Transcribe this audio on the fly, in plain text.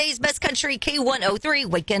Today's Best Country K103,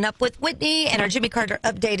 Waking Up with Whitney. And our Jimmy Carter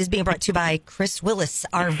update is being brought to you by Chris Willis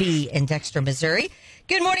RV in Dexter, Missouri.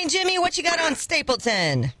 Good morning, Jimmy. What you got on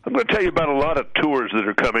Stapleton? I'm going to tell you about a lot of tours that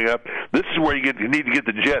are coming up. This is where you need to get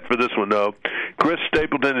the jet for this one, though. Chris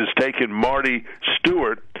Stapleton is taking Marty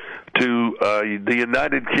Stewart to the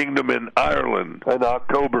United Kingdom and Ireland in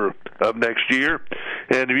October of next year.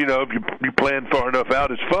 And, you know, if you plan far enough out,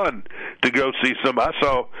 it's fun to go see some. I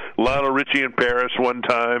saw Lionel Richie in Paris one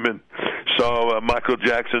time and saw Michael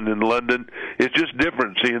Jackson in London. It's just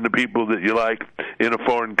different seeing the people that you like in a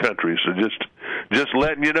foreign country. So just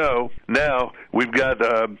letting you know. Now, we've got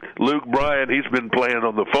Luke Bryan. He's been playing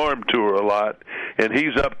on the farm tour a lot, and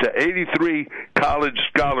he's up to 83 college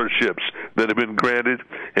scholarships that have been granted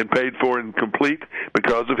and paid for and complete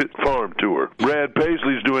because of his farm tour. Brad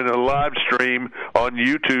Paisley's doing a live stream on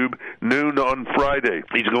YouTube noon on Friday.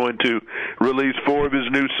 He's going to release 4 of his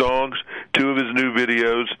new songs, 2 of his new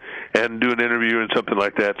videos, and do an interview and something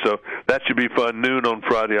like that. So that should be fun. Noon on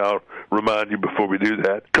Friday, I'll remind you before we do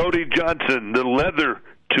that. Cody Johnson, the Leather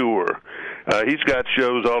Tour. He's got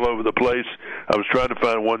shows all over the place. I was trying to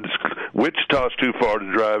find one. Wichita's too far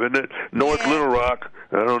to drive, isn't it? North Little Rock,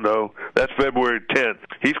 I don't know. That's February 10th.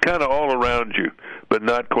 He's kind of all around you, but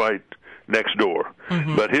not quite next door.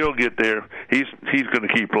 Mm-hmm. But he'll get there. He's going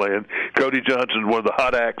to keep playing. Cody Johnson's one of the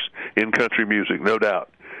hot acts in country music, no doubt.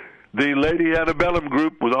 The Lady Antebellum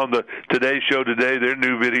Group was on the Today Show today. Their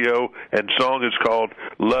new video and song is called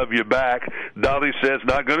Love You Back. Dolly says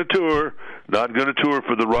not going to tour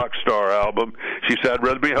for the Rockstar album. She said, I'd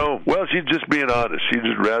rather be home. Well, she's just being honest. She'd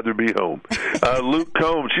just rather be home. Luke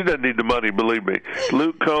Combs, she doesn't need the money, believe me.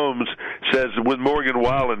 Luke Combs says with Morgan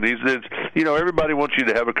Wallen, he says, you know, everybody wants you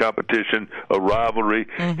to have a competition, a rivalry.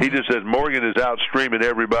 Mm-hmm. He just says Morgan is out streaming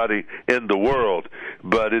everybody in the world,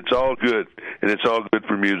 but it's all good, and it's all good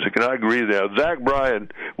for music. And I agree there. Zach Bryan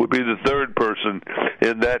would be the third person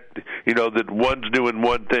in that, you know, that one's doing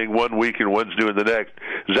one thing one week and one's doing the next.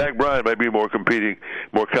 Zach Bryan might be more competitive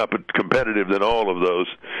than all of those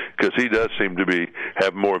because he does seem to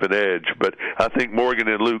have more of an edge. But I think Morgan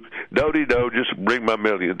and Luke, do-de-do, just bring my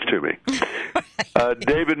millions to me.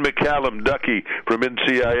 David McCallum, Ducky from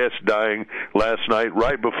NCIS, dying last night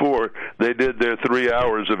right before they did their 3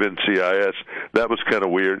 hours of NCIS. That was kind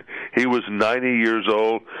of weird. He was 90 years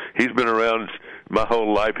old. He's been around my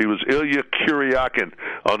whole life. He was Ilya Kuryakin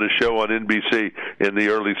on a show on NBC in the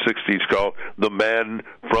early 60s called The Man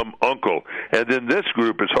from U.N.C.L.E. And then this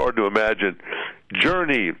group, it's hard to imagine,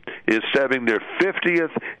 Journey is having their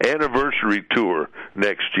 50th anniversary tour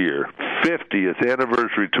next year. 50th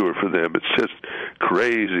anniversary tour for them. It's just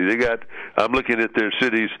crazy. I'm looking at their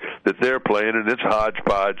cities that they're playing, and it's a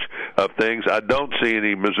hodgepodge of things. I don't see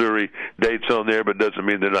any Missouri dates on there, but doesn't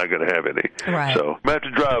mean they're not going to have any. Right. So I have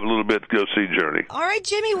to drive a little bit to go see Journey. All right,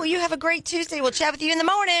 Jimmy. Well, you have a great Tuesday. We'll chat with you in the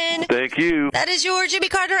morning. Thank you. That is your Jimmy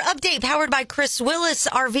Carter update, powered by Chris Willis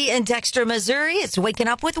RV in Dexter, Missouri. It's Waking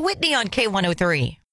Up with Whitney on K103.